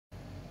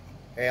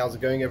Hey, how's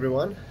it going,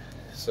 everyone?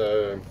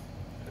 So,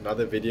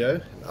 another video,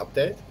 an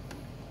update.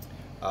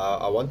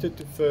 I wanted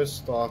to first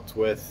start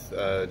with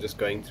just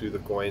going through the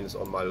coins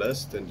on my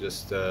list and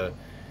just to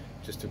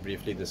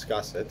briefly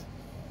discuss it.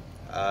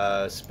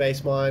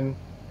 Spacemine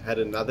had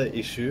another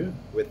issue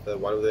with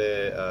one of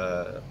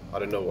their, I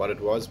don't know what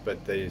it was,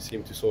 but they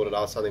seemed to sort it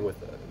out, something with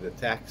the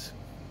tax.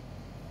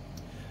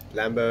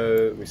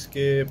 Lambo, we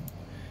skip.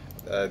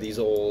 These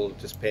are all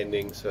just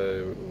pending,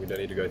 so we don't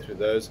need to go through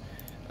those.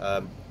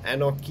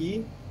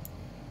 Anarchy,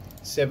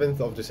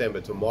 7th of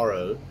December,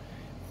 tomorrow,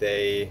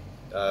 they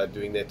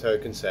doing their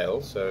token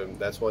sale, so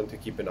that's one to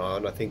keep an eye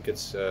on. I think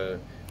it's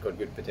got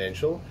good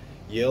potential.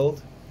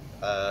 Yield,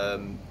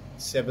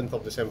 7th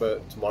of December,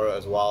 tomorrow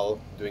as well,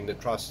 doing the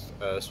Trust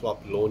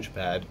Swap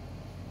Launchpad,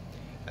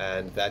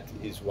 and that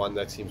is one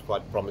that seems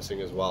quite promising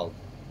as well.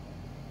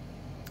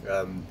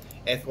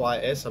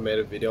 FYS, I made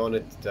a video on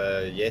it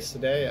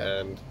yesterday,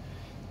 and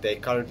they're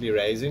currently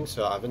raising,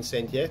 so I haven't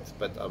sent yet,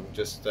 but I'm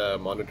just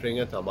monitoring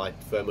it. I might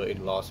firm it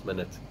in last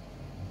minute.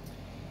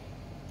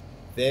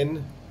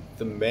 Then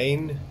the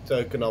main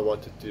token I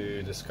wanted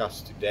to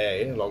discuss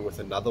today, along with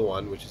another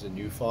one, which is a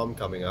new farm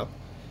coming up,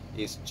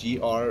 is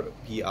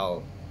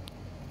Grpl.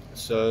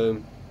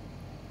 So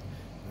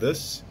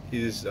this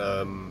is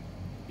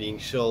being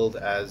shilled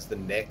as the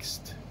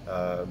next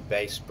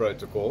base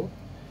protocol,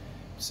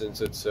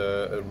 since it's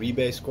a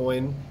rebase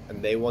coin,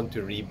 and they want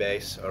to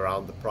rebase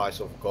around the price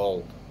of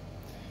gold,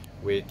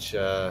 which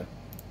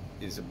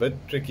is a bit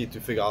tricky to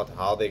figure out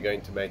how they're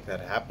going to make that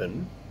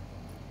happen.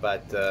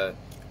 But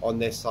on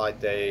their site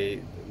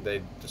they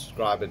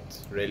describe it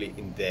really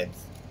in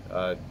depth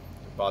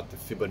about the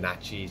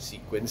Fibonacci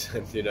sequence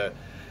and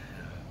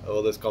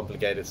all this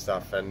complicated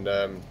stuff. And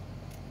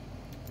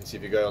so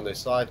if you go on their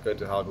site, go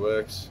to how it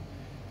works,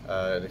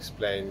 it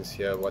explains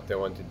here what they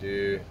want to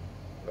do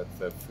with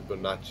the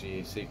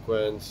Fibonacci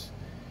sequence,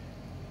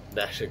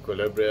 Nash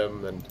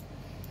equilibrium, and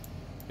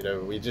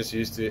we're just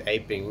used to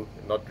aping,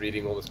 not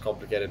reading all this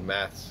complicated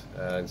maths.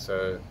 And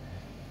so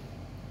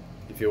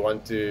if you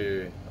want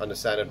to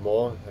understand it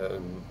more,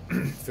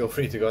 feel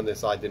free to go on their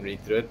site and read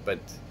through it. But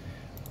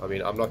I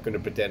mean, I'm not going to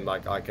pretend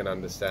like I can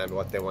understand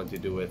what they want to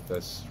do with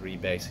this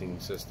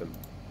rebasing system.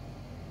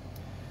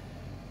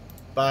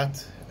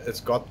 But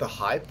it's got the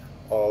hype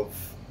of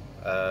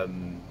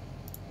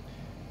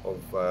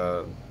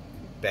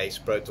base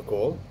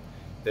protocol.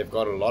 They've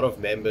got a lot of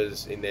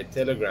members in their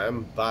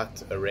Telegram,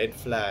 but a red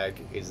flag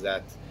is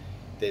that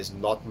there's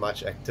not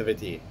much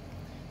activity.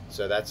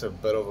 So that's a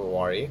bit of a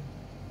worry.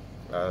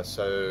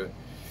 So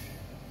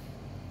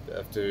you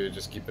have to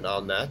just keep an eye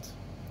on that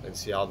and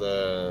see how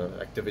the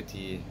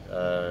activity,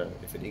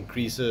 if it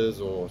increases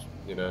or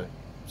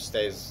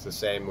stays the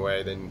same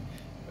way, then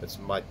it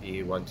might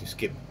be one to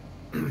skip.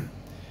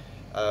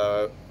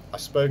 I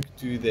spoke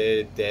to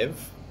their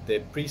dev.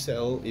 Their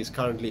pre-sale is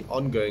currently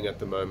ongoing at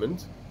the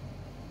moment,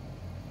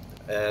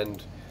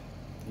 and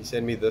he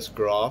sent me this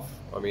graph.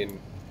 I mean,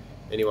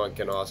 anyone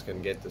can ask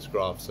and get this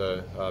graph,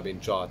 so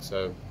chart.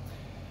 So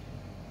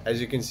as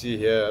you can see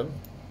here,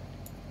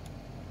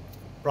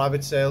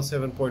 private sale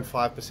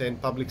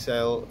 7.5%, public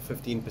sale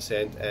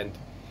 15%, and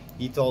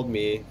he told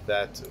me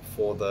that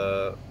for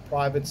the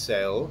private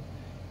sale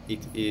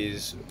it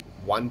is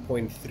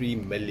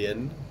 1.3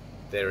 million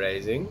they're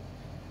raising,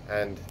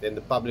 and then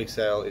the public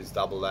sale is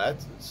double that,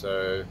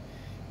 so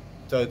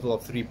total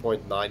of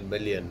 $3.9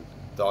 million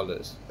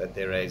that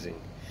they're raising.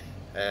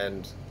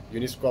 And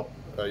Uniswap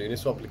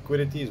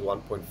liquidity is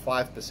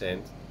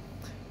 1.5%,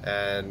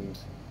 and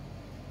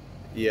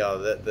yeah,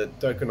 the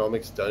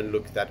tokenomics don't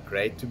look that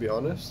great, to be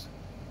honest.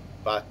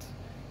 But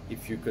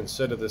if you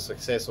consider the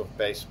success of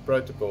base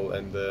protocol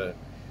and the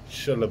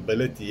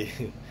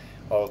shillability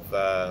of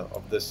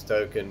this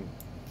token,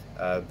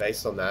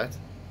 based on that,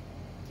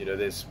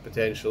 there's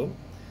potential.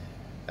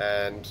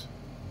 And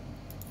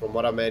from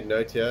what I made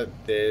note here,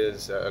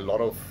 there's a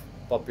lot of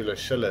popular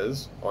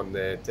shillers on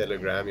their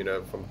Telegram,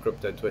 from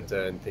crypto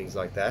Twitter and things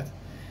like that.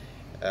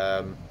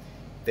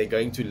 They're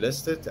going to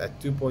list it at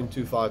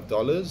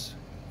 $2.25.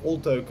 All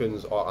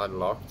tokens are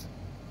unlocked,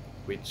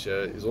 which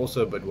is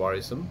also a bit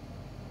worrisome,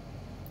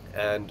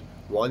 and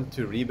want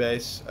to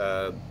rebase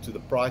to the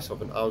price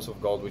of an ounce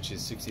of gold, which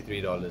is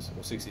 $63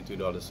 or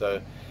 $62.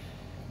 So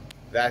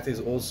that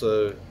is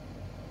also,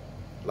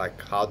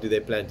 like, how do they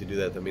plan to do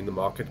that? I mean, the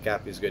market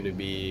cap is going to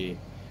be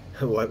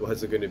what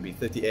was it going to be,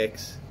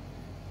 30x,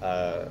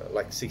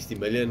 like 60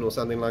 million or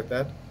something like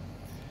that.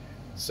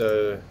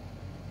 So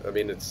I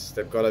mean,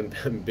 they've got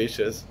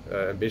ambitions,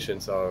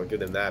 so I'll give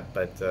them that.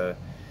 But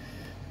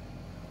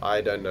I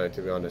don't know,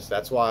 to be honest.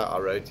 That's why I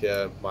wrote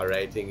here my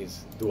rating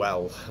is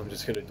dwell. I'm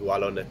just going to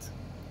dwell on it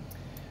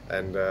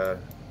and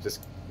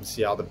just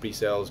see how the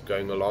pre-sale is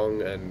going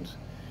along. And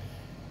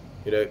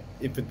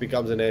if it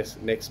becomes a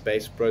next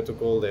base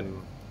protocol,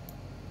 then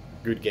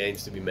good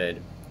gains to be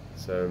made.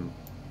 So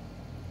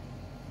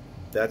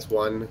that's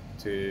one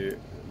to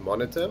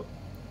monitor.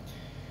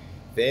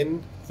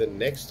 Then the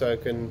next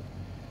token,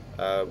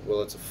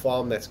 well, it's a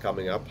farm that's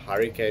coming up,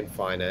 Hurricane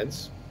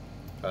Finance.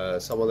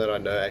 Someone that I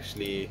know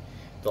actually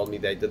told me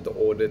they did the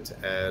audit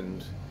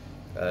and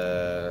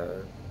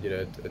you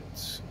know,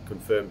 it's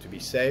confirmed to be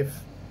safe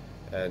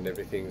and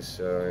everything's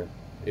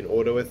in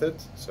order with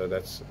it, so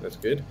that's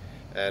good.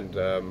 And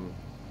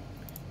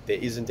there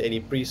isn't any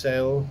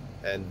pre-sale,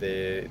 and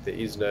there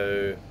is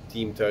no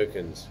team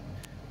tokens,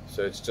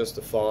 so it's just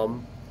a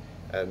farm,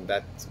 and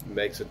that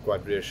makes it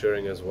quite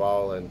reassuring as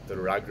well, and the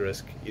rug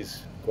risk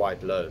is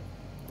quite low.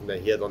 And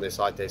here on their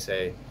site they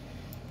say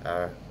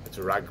it's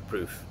rug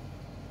proof.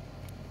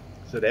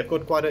 So they've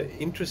got quite an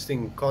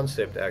interesting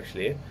concept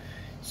actually.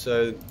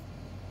 So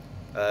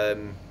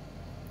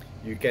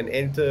you can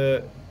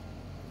enter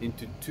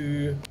into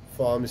two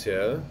farms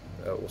here,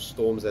 or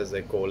storms as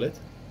they call it,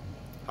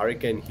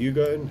 Hurricane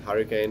Hugo and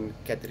Hurricane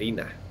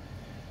Katrina.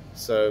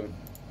 So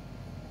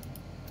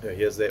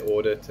here's their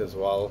audit as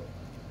well.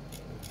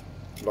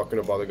 I'm not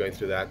going to bother going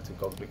through that, too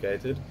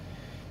complicated.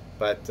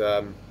 But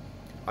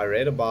I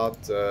read about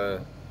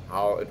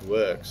how it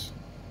works,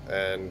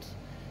 and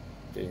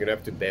you're going to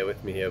have to bear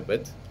with me here a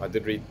bit. I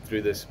did read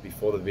through this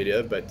before the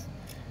video, but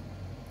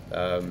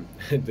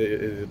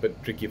it's a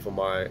bit tricky for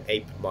my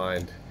ape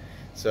mind.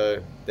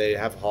 So they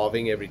have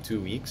halving every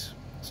 2 weeks,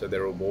 so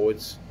their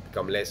rewards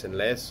become less and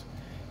less,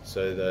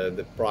 so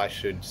the price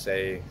should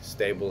stay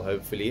stable,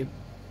 hopefully.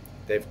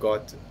 They've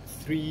got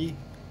 3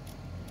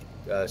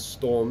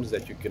 storms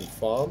that you can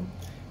farm,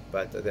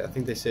 but I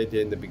think they said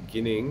in the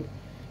beginning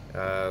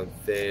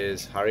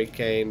there's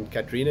Hurricane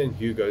Katrina and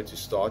Hugo to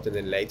start, and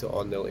then later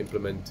on they'll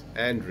implement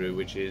Andrew,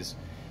 which is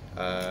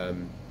a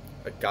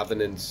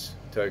governance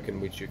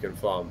token which you can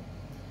farm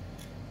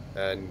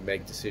and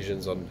make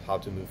decisions on how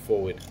to move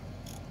forward.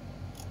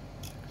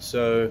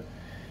 So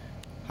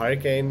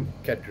Hurricane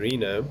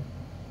Katrina,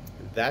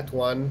 that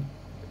one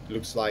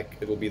looks like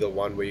it will be the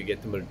one where you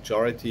get the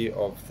majority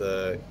of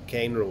the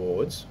cane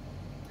rewards,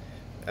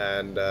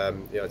 and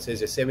you know, it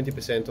says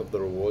 70% of the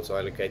rewards are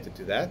allocated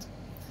to that.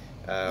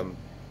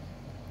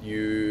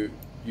 You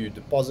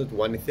deposit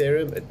 1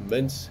 Ethereum, it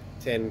mints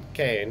 10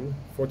 cane,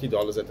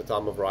 $40 at the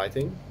time of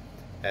writing,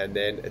 and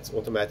then it's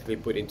automatically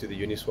put into the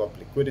Uniswap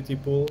liquidity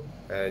pool,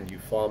 and you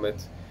farm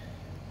it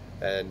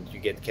and you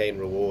get cane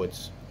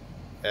rewards.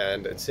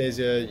 And it says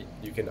here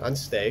you can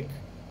unstake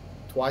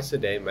twice a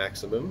day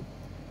maximum,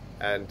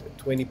 and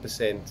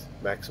 20%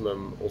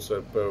 maximum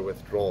also per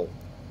withdrawal,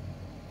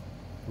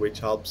 which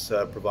helps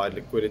provide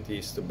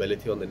liquidity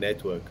stability on the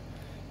network.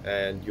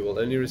 And you will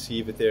only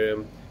receive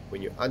Ethereum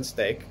when you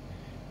unstake,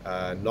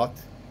 not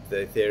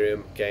the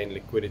Ethereum cane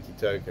liquidity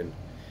token.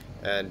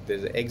 And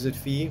there's an exit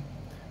fee,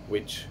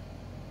 which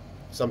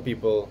some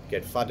people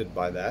get fudded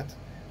by that,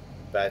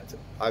 but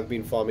I've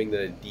been farming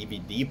the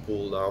DVD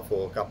pool now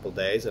for a couple of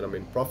days, and I'm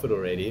in profit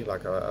already,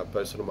 like I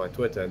posted on my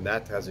Twitter, and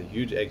that has a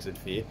huge exit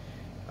fee.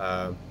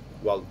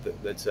 Well,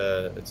 it's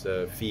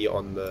a fee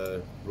on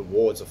the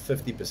rewards of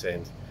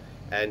 50%,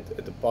 and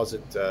a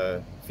deposit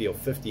fee of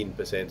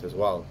 15% as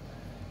well,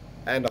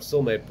 and I've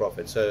still made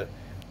profit. So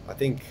I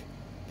think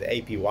the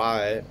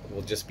APY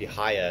will just be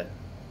higher,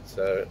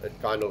 so it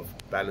kind of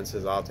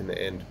balances out in the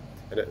end,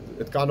 and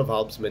it kind of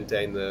helps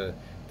maintain the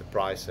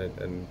price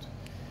and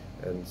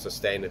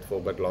sustain it for a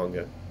bit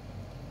longer.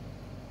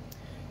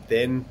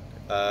 Then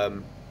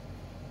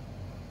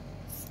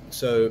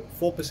so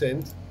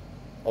 4%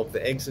 of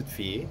the exit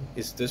fee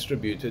is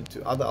distributed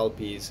to other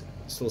LPs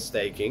still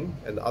staking,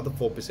 and the other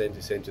 4%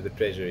 is sent to the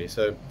treasury.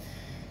 So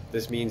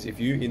this means if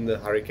you in the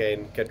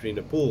Hurricane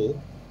Katrina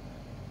pool,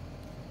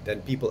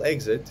 then people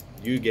exit,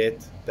 you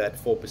get that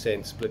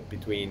 4% split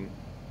between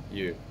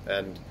you,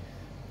 and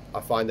I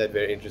find that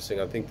very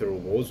interesting. I think the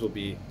rewards will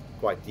be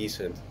quite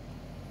decent.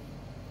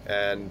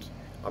 And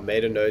I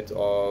made a note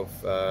of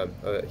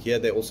here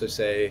they also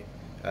say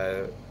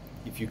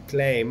if you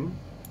claim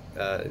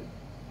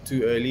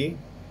too early,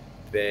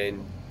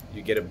 then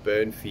you get a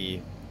burn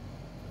fee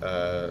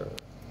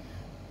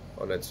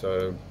on it,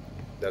 so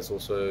that's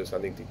also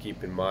something to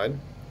keep in mind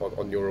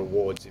on your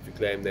rewards if you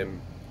claim them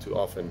too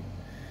often.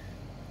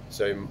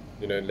 So,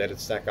 you know, let it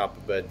stack up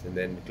a bit and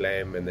then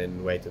claim, and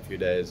then wait a few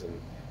days and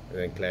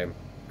then claim.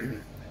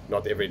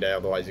 Not every day,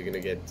 otherwise you're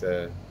going to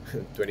get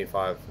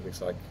 25,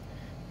 looks like,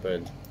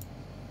 burned.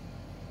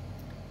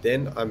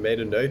 Then I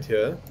made a note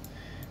here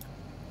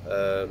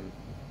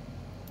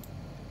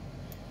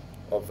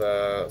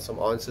of some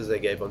answers they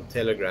gave on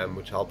Telegram,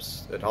 which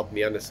helped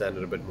me understand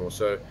it a bit more.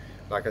 So,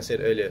 like I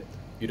said earlier,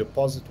 you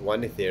deposit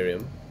 1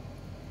 Ethereum,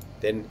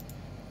 then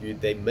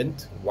they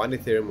mint 1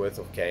 Ethereum worth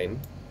of cane,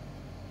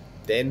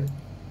 then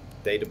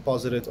they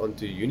deposit it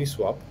onto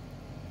Uniswap,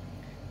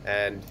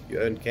 and you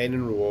earn cane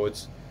and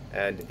rewards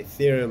and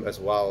Ethereum as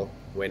well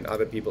when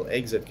other people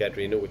exit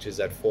Katrina, which is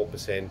that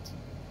 4%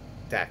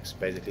 tax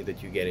basically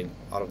that you're getting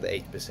out of the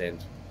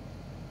 8%.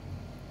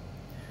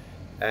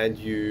 And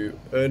you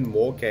earn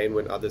more cane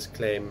when others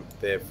claim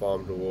their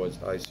farm rewards.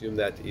 I assume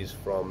that is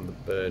from the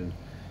burn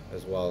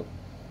as well.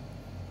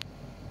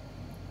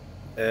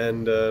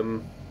 And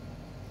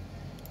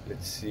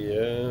let's see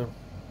here.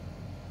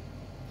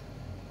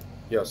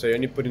 Yeah, so you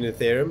only put in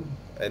Ethereum,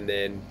 and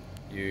then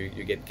you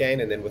get cane,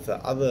 and then with the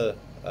other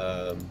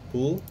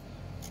pool,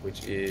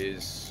 which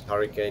is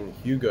Hurricane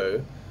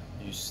Hugo.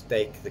 You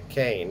stake the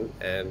cane,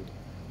 and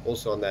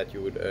also on that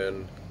you would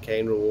earn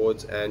cane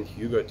rewards and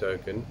Hugo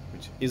token,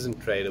 which isn't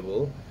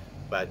tradable,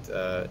 but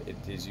it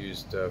is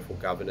used for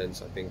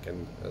governance, I think,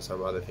 and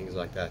some other things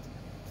like that.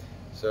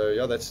 So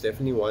yeah, that's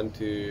definitely one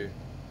to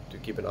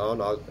keep an eye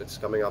on. It's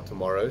coming out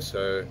tomorrow,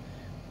 so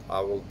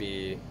I will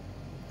be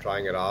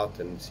trying it out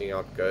and seeing how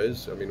it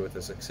goes. I mean, with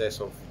the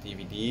success of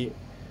DVD,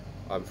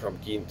 I'm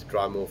keen to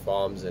try more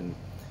farms and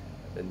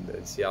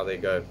see how they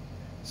go.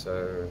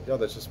 So yeah,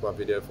 that's just my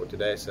video for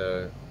today,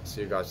 so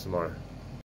see you guys tomorrow.